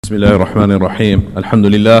بسم الله الرحمن الرحيم الحمد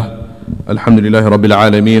لله رب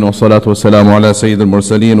العالمين والصلاة والسلام على سيد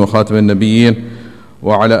المرسلين وخاتم النبيين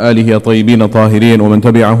وعلى آله الطيبين الطاهرين ومن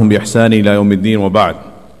تبعهم بإحسان إلى يوم الدين وبعد.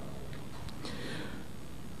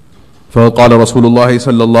 فقال رسول الله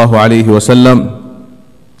صلى الله عليه وسلم: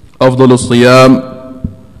 أفضل الصيام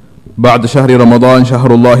بعد شهر رمضان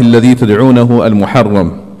شهر الله الذي تدعونه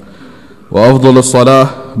المحرم، وأفضل الصلاة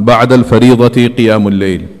بعد الفريضة قيام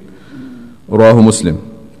الليل. رواه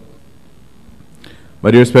Muslim. My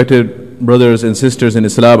dear respected brothers and sisters in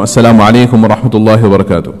Islam, Assalamu alaikum wa rahmatullahi wa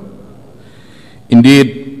barakatuh.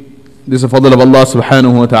 Indeed, this is a fadl of Allah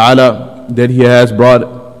subhanahu wa ta'ala that He has brought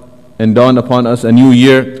and dawned upon us a new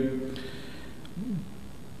year.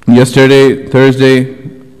 Yesterday, Thursday,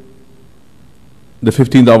 the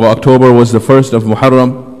 15th of October was the first of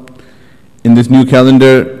Muharram in this new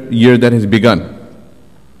calendar year that has begun.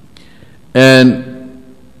 And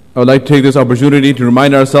I would like to take this opportunity to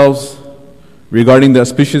remind ourselves regarding the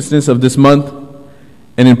auspiciousness of this month,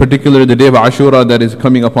 and in particular the day of Ashura that is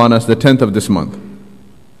coming upon us, the 10th of this month.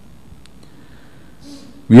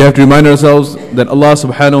 We have to remind ourselves that Allah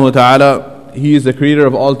subhanahu wa ta'ala, He is the creator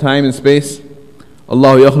of all time and space.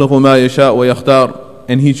 Allah yakhluqu ma yasha wa yakhtar,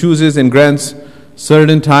 and He chooses and grants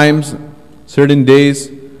certain times, certain days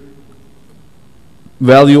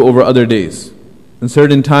value over other days. And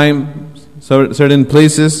certain times, certain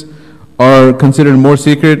places are considered more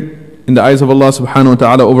sacred in the eyes of Allah subhanahu wa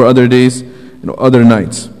ta'ala over other days and other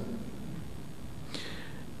nights.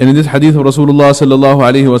 And in this hadith of Rasulullah sallallahu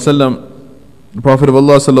alayhi wa sallam, the Prophet of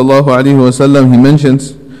Allah sallallahu alayhi wa sallam, he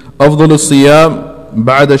mentions, أفضل الصيام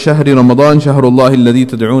بعد شهر رمضان شهر الله الذي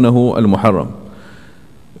تدعونه المحرم.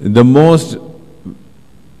 The most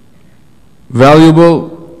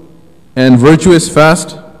valuable and virtuous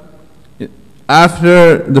fast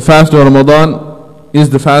after the fast of Ramadan is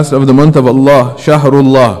the fast of the month of Allah,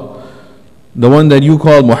 Shahrullah, the one that you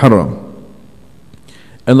call Muharram.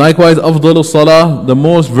 And likewise, أفضل الصلاة, the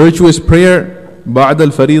most virtuous prayer, بعد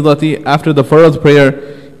الفريضة, after the farad prayer,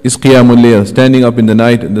 is قيام الليل, standing up in the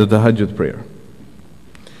night, the tahajjud prayer.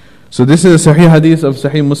 So this is a Sahih Hadith of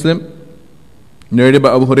Sahih Muslim, narrated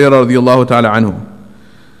by Abu Hurairah radiyallahu ta'ala anhu.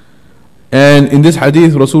 And in this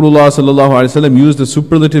hadith, Rasulullah sallallahu alayhi wa sallam used the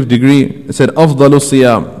superlative degree. It said, أفضل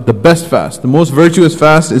الصيام, the best fast, the most virtuous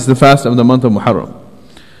fast is the fast of the month of Muharram.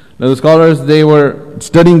 Now the scholars, they were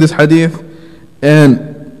studying this hadith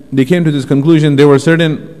and they came to this conclusion. There were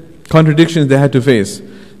certain contradictions they had to face,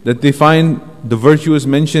 that they find the virtues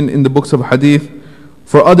mentioned in the books of hadith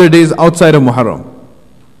for other days outside of Muharram.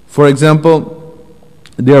 For example,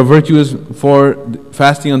 there are virtues for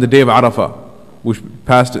fasting on the day of Arafah, which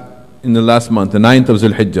passed in the last month, the 9th of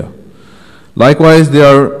Zulhijjah. Likewise,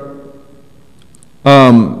 there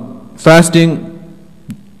are fasting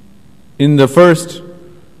in the first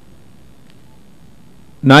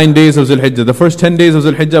 9 days of Zulhijjah, the first 10 days of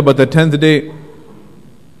Zulhijjah, but the 10th day,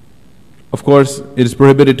 of course, it is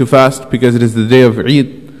prohibited to fast because it is the day of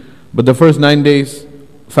Eid. But the first 9 days,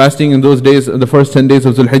 fasting in those days, the first 10 days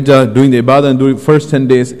of Zulhijjah, doing the ibadah and doing the first 10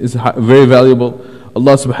 days is very valuable.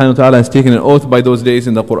 Allah subhanahu wa ta'ala has taken an oath by those days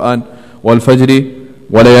in the Quran, وَالْفَجْرِ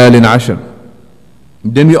وَلَيَالٍ عَشْرٍ.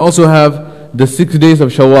 Then we also have the 6 days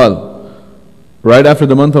of Shawwal. Right after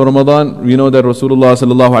the month of Ramadan, we know that Rasulullah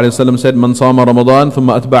sallallahu alayhi wa sallam said, مَنْ صَامَ رَمَضَانَ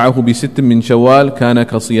ثُمَّ أَتْبَعَهُ بِسِتٍّ مِّن شَوَّالٍ كَانَ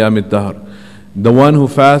كَصِيَامِ الدَّهْرِ. The one who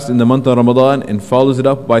fasts in the month of Ramadan and follows it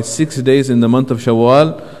up by 6 days in the month of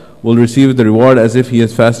Shawwal will receive the reward as if he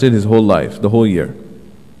has fasted his whole life, the whole year.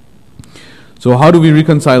 So how do we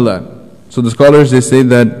reconcile that? So the scholars, they say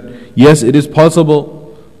that yes, it is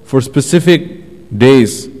possible for specific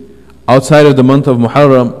days outside of the month of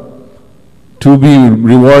Muharram to be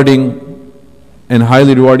rewarding and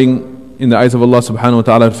highly rewarding in the eyes of Allah subhanahu wa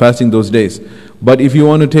ta'ala fasting those days. But if you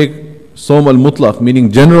want to take Sawm al-Mutlaq,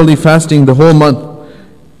 meaning generally fasting the whole month,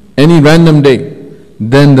 any random day,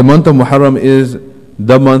 then the month of Muharram is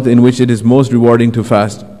the month in which it is most rewarding to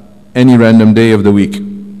fast any random day of the week.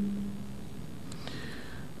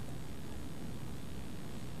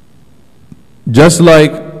 Just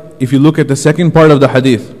like if you look at the second part of the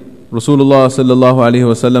hadith, Rasulullah sallallahu alayhi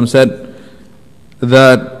wa sallam said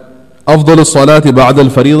that أفضل الصلاة بعد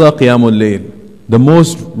الفريضة قيام الليل, the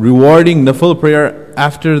most rewarding nafil prayer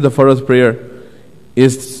after the farad prayer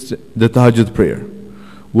is the tahajjud prayer.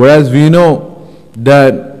 Whereas we know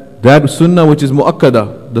that sunnah which is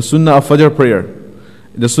muakkada, the sunnah of fajr prayer,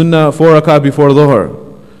 the sunnah 4 rak'ah before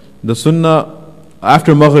dhuhr, the sunnah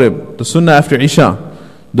after maghrib, the sunnah after isha,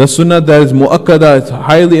 the sunnah that is muakkada, it's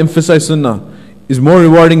highly emphasized sunnah, is more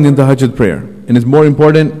rewarding than tahajjud prayer. And is more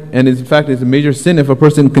important, and in fact it's a major sin if a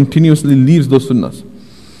person continuously leaves those sunnahs.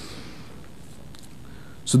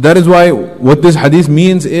 So that is why what this hadith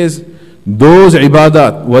means is those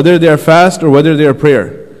ibadat, whether they are fast or whether they are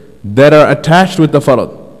prayer, that are attached with the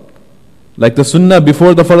farad. Like the sunnah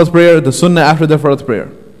before the farad prayer, the sunnah after the farad prayer.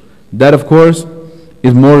 That of course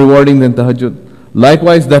is more rewarding than tahajjud.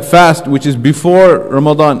 Likewise, that fast which is before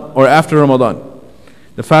Ramadan or after Ramadan,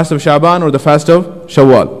 the fast of Sha'ban or the fast of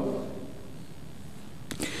Shawwal,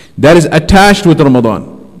 that is attached with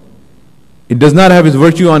Ramadan. It does not have its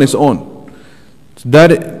virtue on its own. So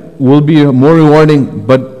that will be more rewarding.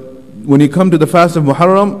 But when you come to the fast of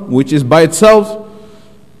Muharram, which is by itself,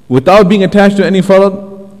 without being attached to any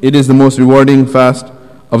farad, it is the most rewarding fast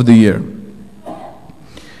of the year.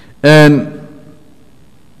 And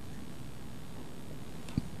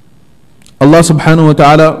Allah subhanahu wa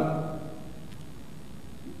ta'ala,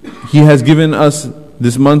 He has given us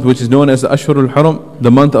this month which is known as the Ashhurul Haram,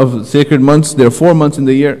 the month of sacred months. There are 4 months in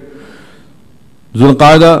the year. Dhul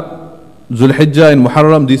Qa'dah, Dhul Hijjah and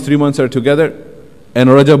Muharram, these 3 months are together, and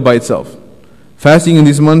Rajab by itself. Fasting in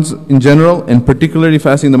these months in general, and particularly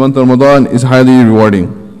fasting in the month of Ramadan, is highly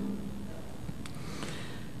rewarding.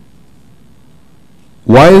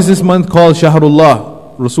 Why is this month called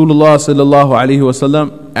Shahrullah? Rasulullah sallallahu alaihi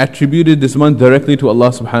wasallam attributed this month directly to Allah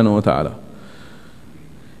subhanahu wa ta'ala.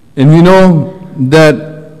 And we know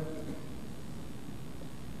that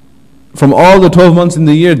from all the 12 months in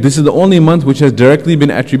the year, this is the only month which has directly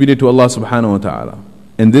been attributed to Allah subhanahu wa ta'ala.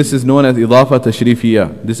 And this is known as idafa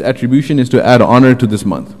tashrifiyya. This attribution is to add honor to this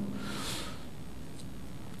month.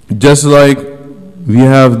 Just like we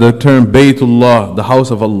have the term Baytullah, the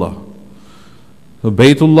house of Allah. So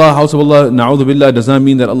Baytullah, house of Allah, na'udhu billah, does not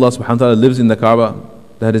mean that Allah subhanahu wa ta'ala lives in the Kaaba.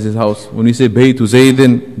 That is His house. When we say Baytu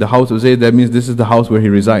Zaydin, the house of Zayd, that means this is the house where He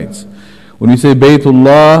resides. When we say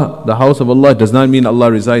Baytullah, the house of Allah, does not mean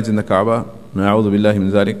Allah resides in the Kaaba. Na'udhu billahi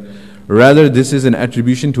min zalik. Rather, this is an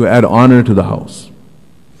attribution to add honor to the house.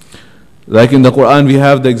 Like in the Quran, we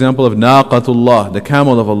have the example of Naqatullah, the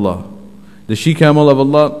camel of Allah. The she camel of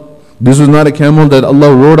Allah. This was not a camel that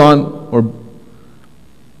Allah rode on, or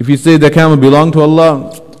if you say the camel belonged to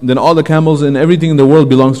Allah, then all the camels and everything in the world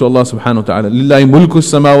belongs to Allah subhanahu wa ta'ala. Lillahi mulku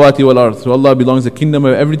samawati wal ard. To Allah belongs the kingdom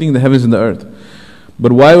of everything in the heavens and the earth.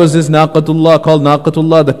 But why was this Naqatullah called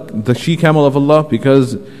Naqatullah, the she camel of Allah?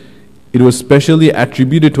 Because it was specially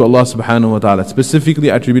attributed to Allah subhanahu wa ta'ala, specifically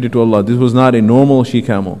attributed to Allah. This was not a normal she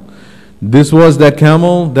camel. This was that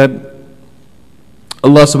camel that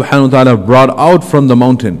Allah subhanahu wa ta'ala brought out from the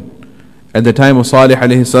mountain at the time of Salih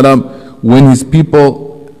alayhi salam, when his people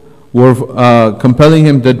were compelling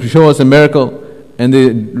him to show us a miracle, and they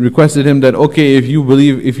requested him that, okay, if you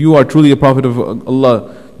believe, if you are truly a prophet of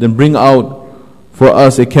Allah, then bring out for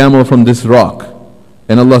us a camel from this rock.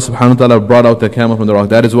 And Allah subhanahu wa ta'ala brought out the camel from the rock.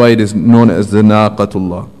 That is why it is known as the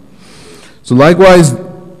Naqatullah. So likewise,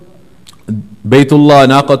 Baytullah,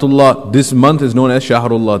 Naqatullah, this month is known as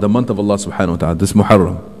Shahrullah, the month of Allah subhanahu wa ta'ala, this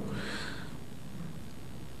Muharram.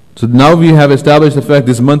 So now we have established the fact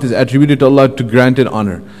this month is attributed to Allah to granted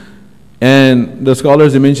honor. And the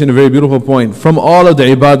scholars, they mentioned a very beautiful point. From all of the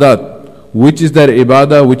ibadat, which is that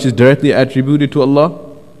ibadah which is directly attributed to Allah?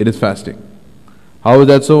 It is fasting. How is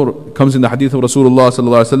that so? It comes in the hadith of Rasulullah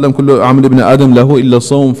sallallahu alaihi wasallam, "Kullu amal ibn Adam lahu illa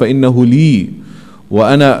sawm fa innahu li wa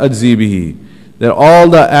ana adzi bihi." That all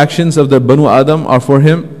the actions of the Banu Adam are for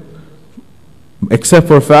him, except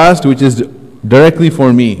for fast, which is directly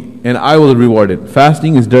for me, and I will reward it.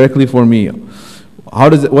 Fasting is directly for me.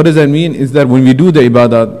 What does that mean? Is that when we do the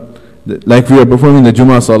ibadat, like we are performing the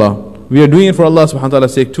Jummah Salah, we are doing it for Allah subhanahu wa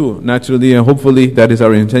ta'ala's sake too, naturally, and hopefully that is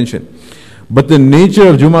our intention. But the nature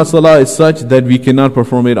of Jummah Salah is such that we cannot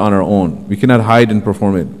perform it on our own. We cannot hide and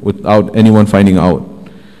perform it without anyone finding out.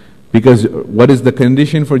 Because what is the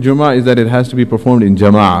condition for Jummah is that it has to be performed in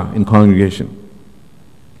Jama'ah, in congregation.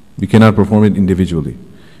 We cannot perform it individually.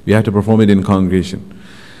 We have to perform it in congregation.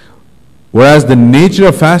 Whereas the nature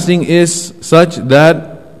of fasting is such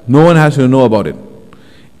that no one has to know about it.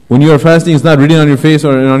 When you are fasting, it's not written on your face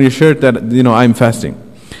or on your shirt that, I'm fasting.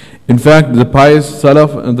 In fact, the pious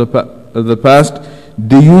Salaf of the past,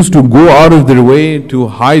 they used to go out of their way to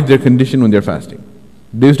hide their condition when they're fasting.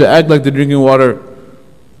 They used to act like they're drinking water,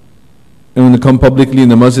 and when they come publicly in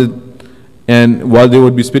the masjid, and while they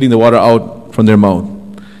would be spitting the water out from their mouth.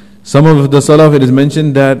 Some of the Salaf, it is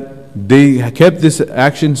mentioned that they kept this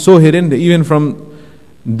action so hidden that even from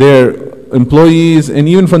their employees and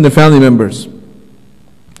even from their family members.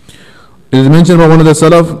 It is mentioned by one of the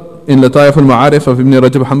Salaf in Lata'if al-Ma'arif of Ibn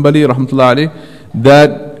Rajab Hanbali rahmatullah alayh,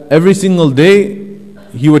 that every single day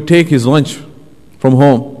he would take his lunch from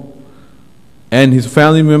home, and his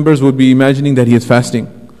family members would be imagining that he is fasting,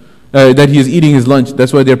 that he is eating his lunch.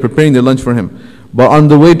 That's why they are preparing their lunch for him. But on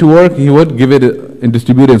the way to work, he would give it and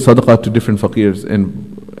distribute it in sadaqah to different faqirs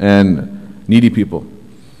and needy people.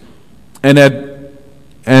 And at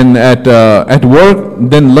work,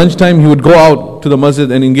 then lunchtime, he would go out to the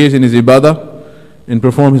masjid and engage in his ibadah and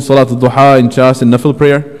perform his salat al-duha and chas and nafil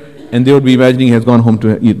prayer, and they would be imagining he has gone home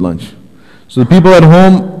to eat lunch. So the people at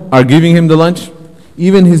home are giving him the lunch.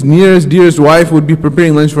 Even his nearest, dearest wife would be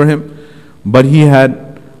preparing lunch for him, but he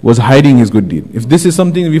was hiding his good deed. If this is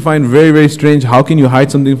something we find very, very strange, how can you hide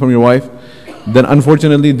something from your wife? Then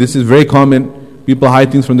unfortunately, this is very common. People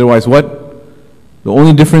hide things from their wives. What? The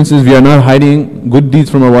only difference is we are not hiding good deeds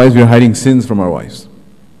from our wives, we are hiding sins from our wives.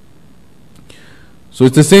 So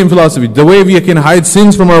it's the same philosophy. The way we can hide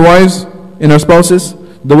sins from our wives and our spouses,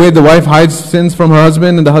 the way the wife hides sins from her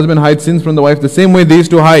husband and the husband hides sins from the wife, the same way they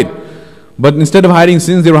used to hide. But instead of hiding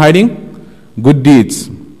sins, they were hiding good deeds.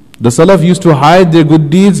 The Salaf used to hide their good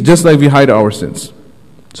deeds just like we hide our sins.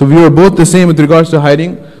 So we were both the same with regards to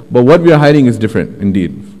hiding, but what we are hiding is different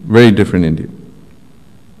indeed. Very different indeed.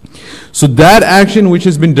 So that action which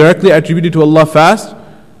has been directly attributed to Allah, fast,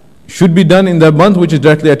 should be done in the month which is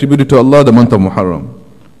directly attributed to Allah, the month of Muharram.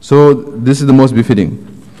 So this is the most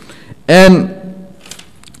befitting. And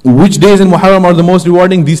which days in Muharram are the most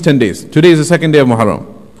rewarding? These 10 days. Today is the second day of Muharram.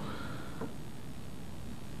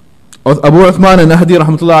 Abu Uthman al-Nahdi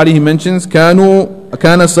rahmatullah alayhi mentions, كان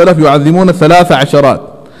السلف يعظمون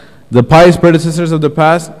 13. The pious predecessors of the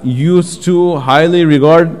past used to highly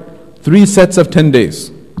regard 3 sets of 10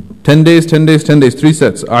 days. 10 days, 10 days, 10 days, 3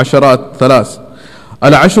 sets. عشرات, ثلاث.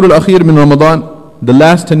 العشر الأخير من Ramadan, the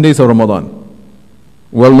last 10 days of Ramadan.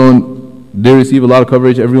 Well known, they receive a lot of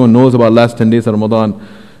coverage. Everyone knows about last 10 days of Ramadan.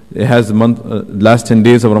 It has the month, last 10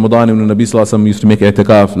 days of Ramadan when Nabi Sallallahu Alaihi Wasallam used to make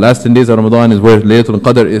i'tikaf. Last 10 days of Ramadan is where Laylatul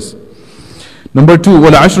Qadr is. Number 2,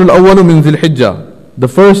 وَالْعَشْرُ الْأَوَّلُ مِنْ ذِي الْحِجَّةِ. The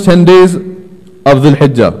first 10 days of Dhul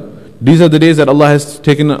Hijjah. These are the days that Allah has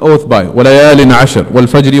taken an oath by. وَلَيَالٍ عَشْرٍ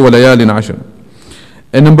وَالْفَجْرِ وَلَيَالٍ عَشْرٍ.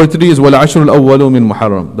 And number 3 is وَالْعَشْرُ الْأَوَّلُ مِنْ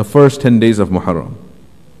Muharram. The first 10 days of Muharram.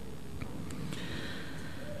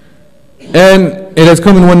 And it has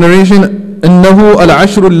come in one narration, أنه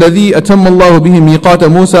العشر الذي أتم الله به ميقات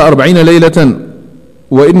موسى 40 ليلة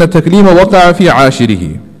وإن التكليم وقع في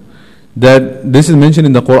عاشره. That this is mentioned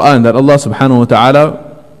in the Quran, that Allah subhanahu wa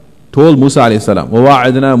ta'ala told Musa alayhi salam,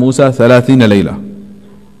 وَوَاعَدْنَا مُوسَى 30 لَيْلَةً.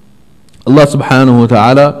 Allah subhanahu wa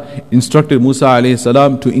ta'ala instructed Musa alayhi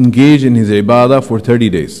salam to engage in his ibadah for 30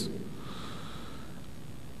 days.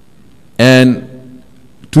 And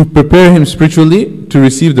to prepare him spiritually to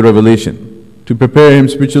receive the revelation. To prepare him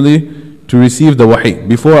spiritually to receive the wahi.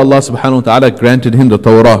 Before Allah subhanahu wa ta'ala granted him the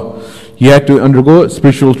Torah, he had to undergo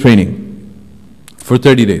spiritual training for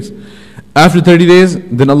 30 days. After 30 days,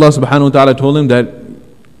 then Allah subhanahu wa ta'ala told him that,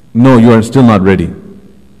 no, you are still not ready.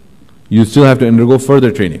 You still have to undergo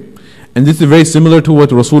further training. And this is very similar to what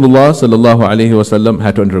Rasulullah sallallahu alayhi wa sallam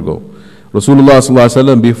had to undergo. Rasulullah sallallahu alayhi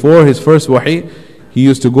wa sallam, before his first wahi, he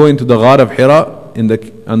used to go into the Ghar of Hira,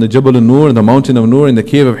 on the Jabal al-Nur, the mountain of Nur, in the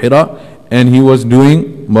cave of Hira, and he was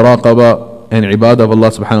doing muraqabah and ibadah of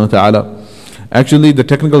Allah subhanahu wa ta'ala. Actually, the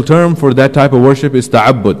technical term for that type of worship is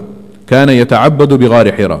ta'abbud. كَانَ يَتَعَبَّدُ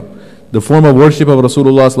بِغَارِ حِرَى. The form of worship of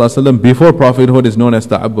Rasulullah sallallahu alaihi wasallam before prophethood is known as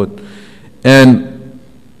ta'abbud. And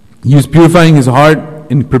he was purifying his heart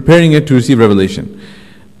in preparing it to receive revelation.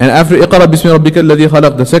 And after اقرأ بسم ربك الذي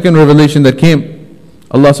خلق, the second revelation that came,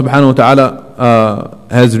 Allah subhanahu wa ta'ala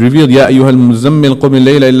has revealed, يا أيها المزمل قم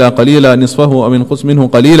الليل إلا قليلا نصفه أو انقص منه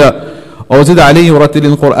قليلا أو زد عليه ورتل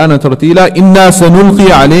القرآن ترتيلا إنا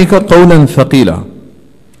سنلقي عليك قولا ثقيلا.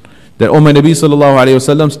 That, O my Nabi sallallahu alayhi wa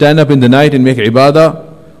sallam, stand up in the night and make ibadah,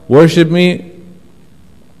 worship me.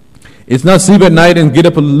 It's not sleep at night and get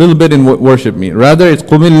up a little bit and worship me. Rather, it's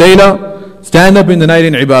qum al-layla, stand up in the night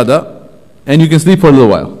in ibadah, and you can sleep for a little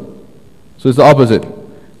while. So it's the opposite.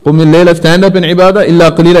 Qum al-layla, stand up in ibadah,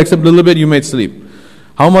 illa qalila, except a little bit you may sleep.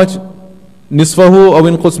 How much? Nisfahu aw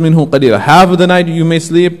inqus minhu qalila. Half of the night you may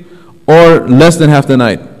sleep, or less than half the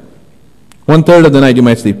night. 1/3 of the night you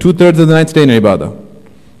might sleep. 2/3 of the night stay in ibadah.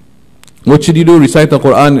 What should you do? Recite the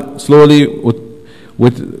Quran slowly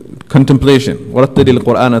with contemplation. وَرَتِّلِ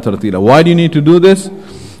الْقُرْآنَ تَرْتِيلًا. Why do you need to do this?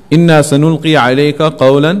 إِنَّا سَنُلْقِي عَلَيْكَ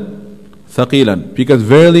قَوْلًا ثَقِيلًا. Because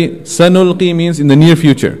verily, sanulqi means in the near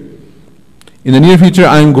future. In the near future,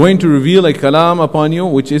 I am going to reveal a kalam upon you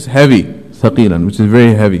which is heavy, ثَقِيلًا, which is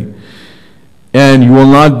very heavy. And you will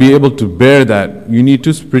not be able to bear that. You need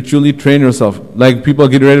to spiritually train yourself. Like people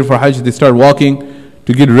get ready for Hajj, they start walking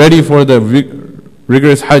to get ready for the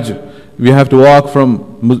rigorous Hajj. We have to walk from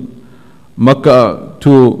Makkah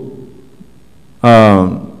to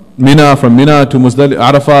Mina, from Mina to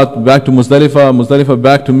Arafat, back to Muzdalifah, Muzdalifah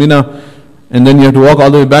back to Mina. and then you have to walk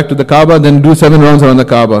all the way back to the Kaaba, then do 7 rounds around the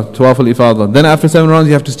Kaaba, Tawaf al-Ifadah. Then after 7 rounds,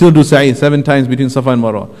 you have to still do Sa'i 7 times between Safa and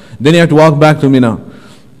Marwa. Then you have to walk back to Mina.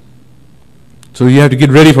 So you have to get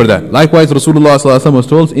ready for that. Likewise, Rasulullah ﷺ was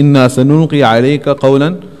told, "Inna sanulqi alayka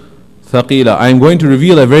qawlan thaqila." I am going to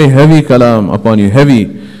reveal a very heavy kalam upon you,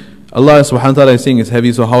 heavy. Allah subhanahu wa ta'ala is saying it's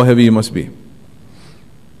heavy, so how heavy it must be.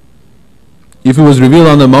 If it was revealed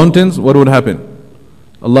on the mountains, what would happen?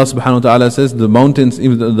 Allah subhanahu wa ta'ala says the mountains,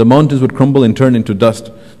 if the mountains would crumble and turn into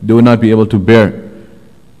dust. They would not be able to bear.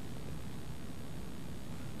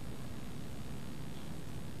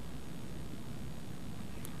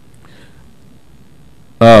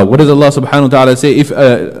 What does Allah subhanahu wa ta'ala say? If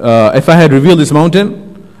I had revealed this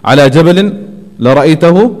mountain, على جبل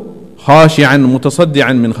لرأيته خاشعا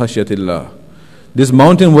متصدعا من خشية الله. This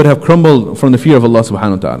mountain would have crumbled from the fear of Allah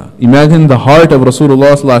subhanahu wa ta'ala. Imagine the heart of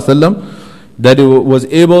Rasulullah sallallahu alaihi wasallam, that it was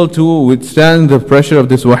able to withstand the pressure of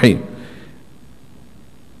this wahi.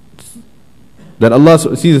 That Allah,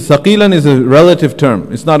 see, the thaqilan is a relative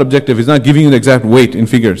term. It's not objective. It's not giving you the exact weight in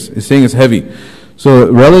figures. It's saying it's heavy.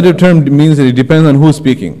 So relative term means that it depends on who's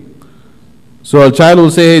speaking. So a child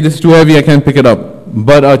will say, "Hey, this is too heavy, I can't pick it up."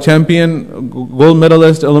 But a champion, gold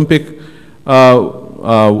medalist, Olympic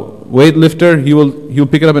weightlifter, he'll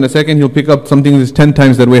pick it up in a second. He'll pick up something that's 10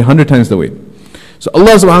 times that weight, 100 times the weight. So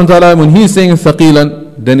Allah subhanahu wa ta'ala, when He's saying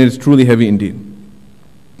thaqilan, then it is truly heavy indeed.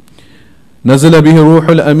 نَزَلَ بِهِ رُوحُ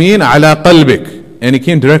الْأَمِينَ عَلَى قَلْبِكَ, and it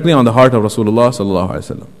came directly on the heart of Rasulullah sallallahu alaihi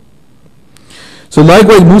wasallam. So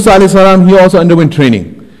likewise, Musa alayhi salam, he also underwent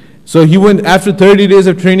training. So he went after 30 days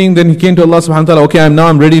of training, then he came to Allah subhanahu wa ta'ala, "Okay,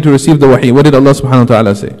 I'm ready to receive the wahi." What did Allah subhanahu wa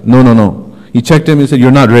ta'ala say? No. He checked him and said,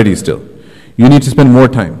 "You're not ready still. You need to spend more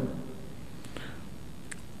time."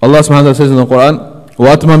 Allah subhanahu wa ta'ala says in the Quran,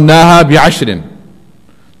 وَأَتْمَمْنَاهَا بِعَشْرٍ.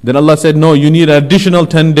 Then Allah said, "No, you need an additional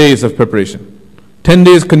 10 days of preparation. 10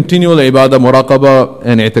 days continual ibadah, muraqabah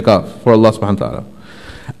and i'tikaf for Allah subhanahu wa ta'ala.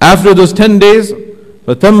 After those 10 days,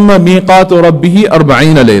 فَتَمَّ مِيقَاتُ رَبِّهِ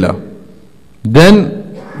 40 لَيْلَةً. Then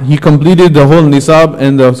he completed the whole nisab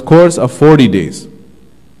and the course of 40 days.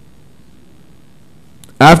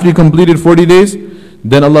 After he completed 40 days,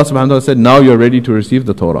 then Allah subhanahu wa ta'ala said, "Now you're ready to receive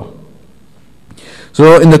the Torah."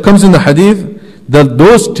 So comes in the hadith that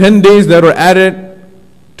those 10 days that were added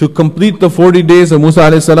to complete the 40 days of Musa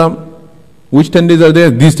alayhi salam, which 10 days are there?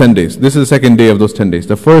 These 10 days. This is the second day of those 10 days.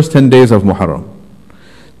 The first 10 days of Muharram.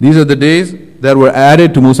 These are the days that were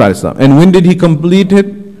added to Musa alayhi salam. And when did he complete it?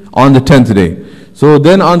 On the 10th day. So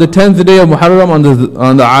then on the 10th day of Muharram, on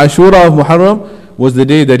the Ashura of Muharram, was the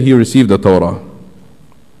day that he received the Torah.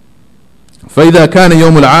 فَإِذَا كَانَ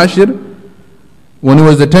يَوْمُ الْعَاشِرِ. When it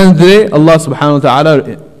was the 10th day, Allah subhanahu wa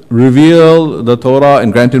ta'ala revealed the Torah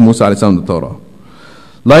and granted Musa alayhi salam the Torah.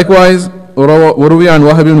 Likewise, وروي عن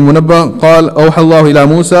وهب بن منبه قال أوحى الله إلى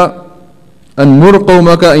موسى أن مر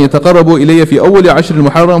قومك أن يتقربوا إلي في أول عشر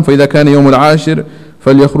المحرم فإذا كان يوم العاشر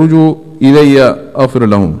فليخرجوا إلي أغفر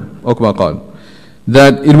لهم. أو كما قال.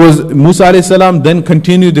 That it was Musa alayhi salam then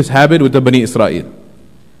continued this habit with the Bani Israel.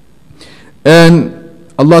 And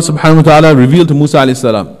Allah subhanahu wa ta'ala revealed to Musa alayhi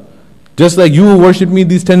salam, just like you worship me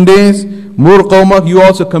these 10 days, mur qawmak, you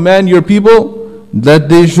also command your people that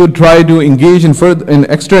they should try to engage in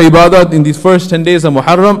extra ibadat in these first 10 days of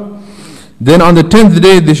Muharram. Then on the 10th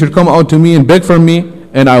day they should come out to me and beg from me,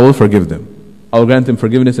 and I will forgive them. I will grant them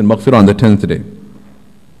forgiveness and maghfirah on the 10th day.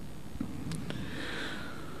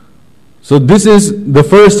 So this is the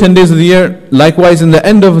first 10 days of the year. Likewise, in the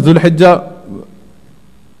end of Dhul Hijjah,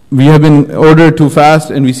 we have been ordered to fast,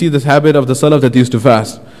 and we see this habit of the Salaf that they used to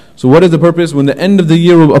fast. So what is the purpose? When the end of the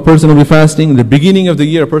year a person will be fasting, in the beginning of the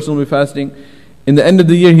year a person will be fasting, in the end of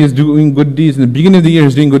the year he is doing good deeds, in the beginning of the year he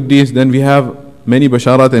is doing good deeds, then we have many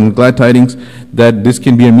basharat and glad tidings that this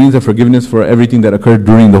can be a means of forgiveness for everything that occurred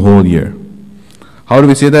during the whole year. How do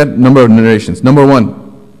we say that? Number of narrations. Number 1,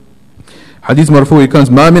 Hadith marfu, it comes,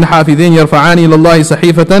 ما من حافظين يرفعان إلى الله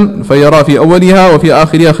صحيفة فيرى في أولها وفي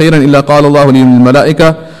آخرها خيرا إلا قال الله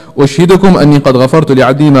للملائكة أشهدكم أني قد غفرت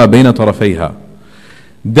لعبدي ما بين طرفيها.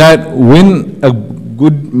 That when a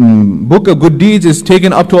good book of good deeds is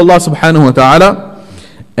taken up to Allah subhanahu wa ta'ala,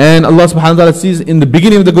 and Allah subhanahu wa ta'ala sees in the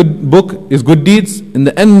beginning of the good book is good deeds, in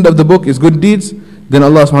the end of the book is good deeds, then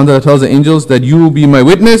Allah subhanahu wa ta'ala tells the angels that you be my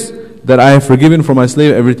witness that I have forgiven for my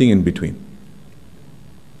slave everything in between.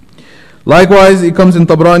 Likewise, it comes in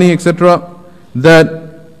Tabrani, etc., that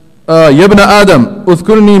يا ابن آدم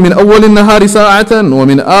اذكرني من أول النهار ساعة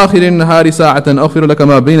ومن آخر النهار ساعة أغفر لك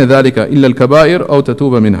ما بين ذلك إلا الكبائر أو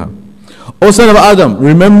تتوب منها. O son of Adam,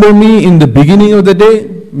 remember me in the beginning of the day,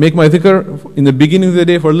 make my dhikr in the beginning of the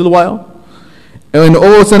day for a little while. And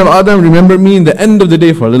O son of Adam, remember me in the end of the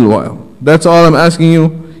day for a little while. That's all I'm asking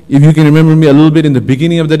you. If you can remember me a little bit in the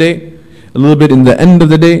beginning of the day, a little bit in the end of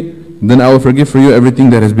the day, then I will forgive for you everything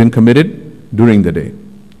that has been committed during the day.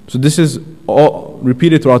 So this is all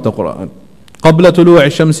repeated throughout the Quran. قَبْلَ طُلُوعِ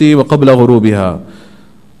الشَّمْسِ وَقَبْلَ غُرُوبِهَا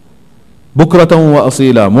بُكْرَةً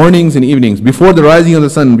وَأَصِيلًا. Mornings and evenings, before the rising of the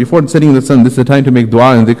sun, before the setting of the sun, this is the time to make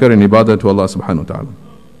dua and dhikr and ibadah to Allah subhanahu wa ta'ala.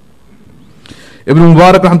 Ibn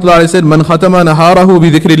Mubarak rahmatullahi said, "Man khatama naharahu bi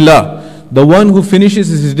dhikrillah." The one who finishes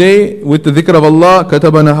his day with the dhikr of Allah,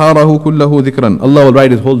 kataba naharahu kullahu dhikran. Allah will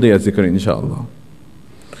write his whole day as dhikr, inshaAllah.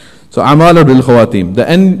 So amal or bil khawatim.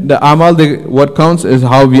 The amal, what counts is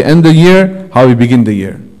how we end the year, how we begin the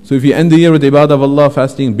year. So if you end the year with ibadah of Allah,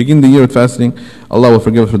 fasting, begin the year with fasting, Allah will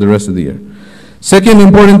forgive us for the rest of the year. Second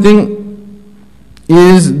important thing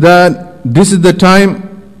is that this is the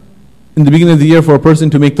time in the beginning of the year for a person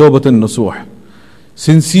to make tawbatan nasuh,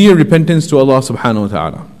 sincere repentance to Allah subhanahu wa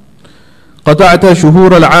ta'ala. قطعت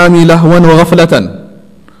شهور العام لهوا وغفلة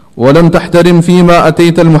ولم تحترم فيما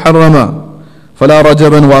أتيت المحرم فلا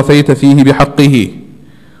رجبا وافيت فيه بحقه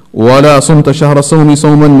ولا صمت شهر الصوم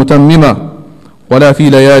صوما متمما ولا في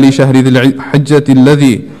ليالي شهر ذي الحجة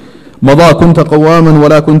الذي مضى كنت قواما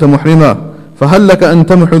ولا كنت محرما فهل لك أن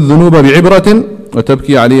تمحو الذنوب بعبرة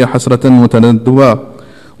وتبكي علي حسرة متندبا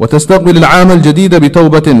وتستقبل العام الجديد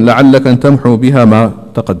بتوبة لعلك أن تمحو بها ما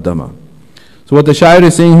تقدم. So what the Shair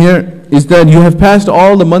is saying here is that you have passed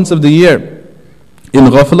all the months of the year in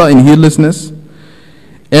ghafla, in heedlessness,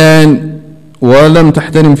 and وَلَمْ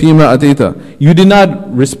تَحْتَرِمْ فِيمَا أَتَيْتَ. You did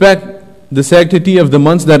not respect the sanctity of the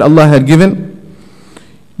months that Allah had given.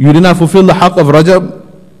 You did not fulfill the haqq of Rajab,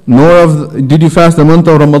 nor did you fast the month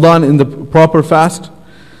of Ramadan in the proper fast.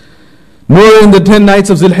 Nor in the 10 nights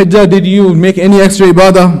of Zul Hijjah did you make any extra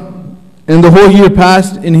ibadah. And the whole year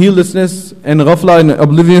passed in heedlessness and ghafla and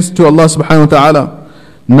oblivious to Allah subhanahu wa ta'ala.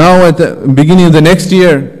 Now at the beginning of the next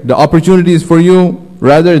year, the opportunity is for you,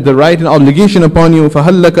 rather the right and obligation upon you.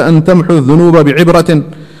 فَهَلْ لَكَ أَن تَمْحُ الذُّنُوبَ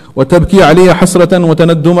بِعِبْرَةٍ وَتَبْكِي عَلَيْهَا حَسْرَةً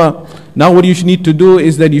وَتَنَدُّمًا. Now what you need to do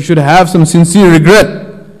is that you should have some sincere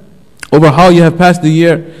regret over how you have passed the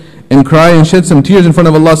year and cry and shed some tears in front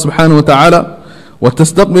of Allah subhanahu wa ta'ala.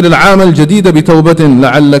 وَتَسْتَقْبِلِ الْعَامَ الْجَدِيدَ بِتَوْبَةٍ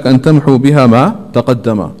لَعَلَّكَ أَن تَمْحُو بِهَا مَا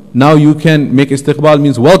تَقَدَّمَ. Now you can make istiqbal,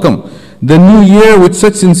 means welcome the new year with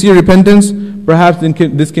such sincere repentance. Perhaps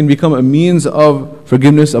this can become a means of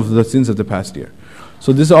forgiveness of the sins of the past year.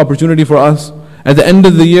 So this is an opportunity for us. At the end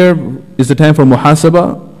of the year is the time for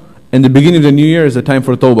muhasabah, and the beginning of the new year is the time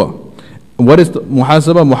for tawbah. What is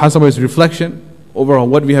muhasabah? Muhasabah is reflection over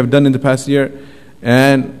what we have done in the past year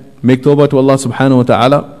and make tawbah to Allah subhanahu wa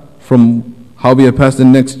ta'ala from how we have passed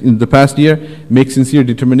in the past year. Make sincere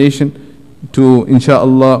determination to,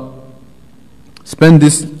 insha'Allah, spend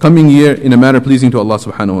this coming year in a manner pleasing to Allah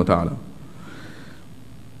subhanahu wa ta'ala.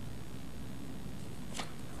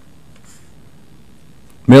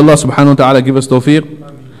 May Allah subhanahu wa ta'ala give us tawfiq.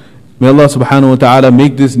 May Allah subhanahu wa ta'ala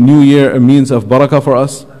make this new year a means of barakah for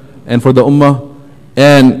us and for the ummah,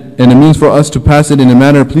 and a means for us to pass it in a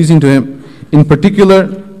manner pleasing to Him. In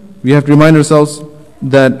particular, we have to remind ourselves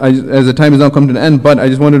that as the time has now come to an end, but I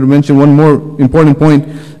just wanted to mention one more important point,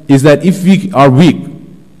 is that if we are weak,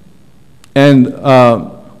 and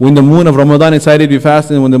when the moon of Ramadan is sighted, we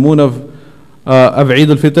fast, and when the moon of Eid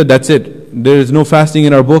al-Fitr, that's it. There is no fasting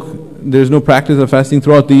in our book. There is no practice of fasting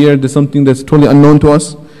throughout the year. There's something that's totally unknown to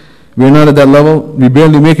us. We are not at that level. We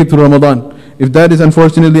barely make it through Ramadan. If that is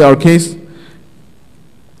unfortunately our case,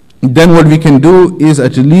 then what we can do is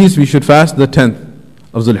at least we should fast the 10th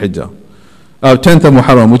of Zul Hijjah, 10th of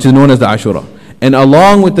Muharram, which is known as the Ashura. And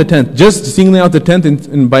along with the 10th, just singling out the 10th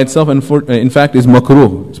in by itself, in fact, is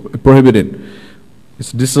makruh, it's prohibited.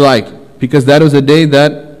 It's disliked, because that was the day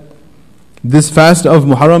that this fast of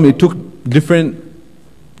Muharram, it took different,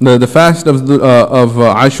 the fast of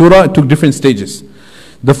Ashura took different stages.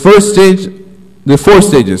 The first stage, the 4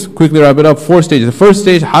 stages, quickly wrap it up, 4 stages. The first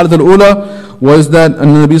stage, Harad al-Ula, was that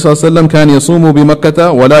Nabi sallallahu alayhi wa sallam كان يصوم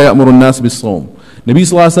بمكة ولا يأمر الناس بالصوم. Nabi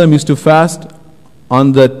sallallahu alayhi wa sallam used to fast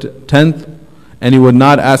on the 10th, and he would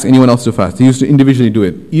not ask anyone else to fast. He used to individually do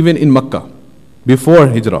it, even in Makkah, before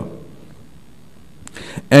Hijrah.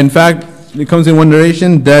 In fact, it comes in one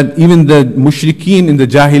narration that even the mushrikeen in the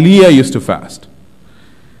Jahiliyyah used to fast.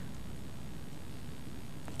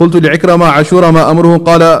 قلت لعكرمة عاشور ما أمره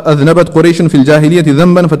قال أذنبت قريش في الجاهلية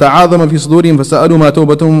ذنبا فتعاظم في صدورهم فسألوا ما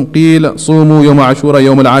توبتهم قيل صوموا يوم عاشور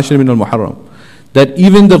يوم العاشر من المحرم. That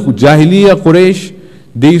even the Jahiliyyah Quraysh,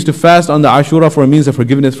 they used to fast on the Ashura for a means of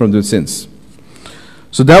forgiveness from their sins.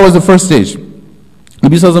 So that was the first stage.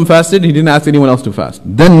 Nabi Sallallahu Alaihi Wasallam fasted, he didn't ask anyone else to fast.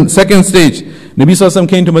 Then second stage, Nabi Sallallahu Alaihi Wasallam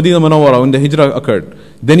came to Medina Munawwara when the Hijrah occurred.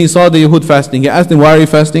 Then he saw the Yahud fasting. He asked them, why are you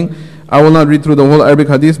fasting? I will not read through the whole Arabic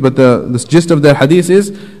hadith, but the gist of the hadith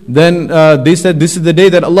is, then they said this is the day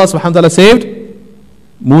that Allah subhanahu wa ta'ala saved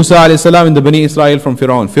Musa alayhi salam and the Bani Israel from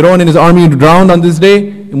Fir'aun. Fir'aun and his army drowned on this day,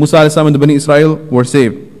 and Musa alayhi salam and the Bani Israel were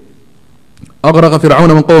saved. أغرق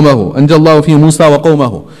فرعون وقومه أنجى الله فيه موسى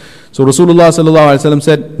وقومه. So Rasulullah sallallahu alaihi wasallam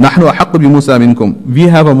said, نحن أحق بموسى منكم. We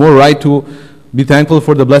have a more right to be thankful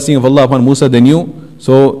for the blessing of Allah upon Musa than you.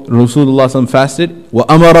 So Rasulullah sallallahu fasted.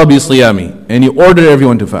 وأمر بصيامه. And he ordered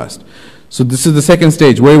everyone to fast. So this is the second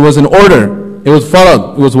stage where it was an order. It was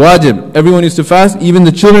farad, it was wajib. Everyone used to fast, even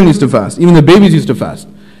the children used to fast, even the babies used to fast.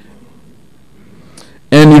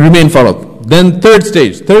 And it remained farad. Then third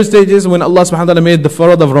stage is when Allah subhanahu wa ta'ala made the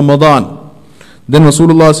farad of Ramadan. Then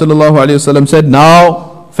Rasulullah sallallahu alayhi wa sallam said,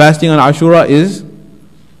 now fasting on Ashura is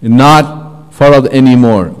not farad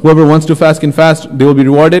anymore. Whoever wants to fast can fast, they will be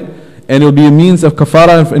rewarded, and it will be a means of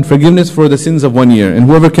kafara and forgiveness for the sins of 1 year. And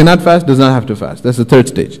whoever cannot fast does not have to fast. That's the third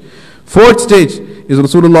stage. Fourth stage is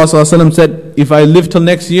Rasulullah sallallahu alaihi wasallam said, if I live till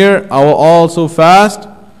next year, I will also fast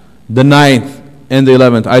the 9th and the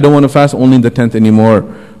 11th. I don't want to fast only the 10th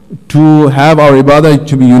anymore. To have our ibadah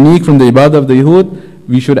to be unique from the ibadah of the Yahud,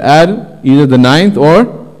 we should add either the 9th or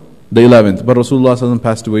the 11th. But Rasulullah sallallahu alaihi wasallam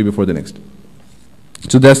passed away before the next.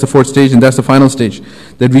 So that's the fourth stage, and that's the final stage,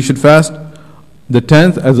 that we should fast the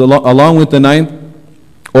 10th as along with the 9th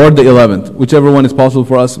or the 11th, whichever one is possible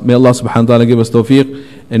for us. May Allah subhanahu wa ta'ala give us tawfiq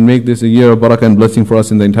and make this a year of barakah and blessing for us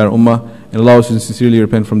in the entire ummah, and allow us to sincerely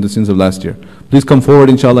repent from the sins of last year. Please come forward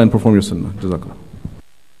inshallah and perform your sunnah. Jazakallah.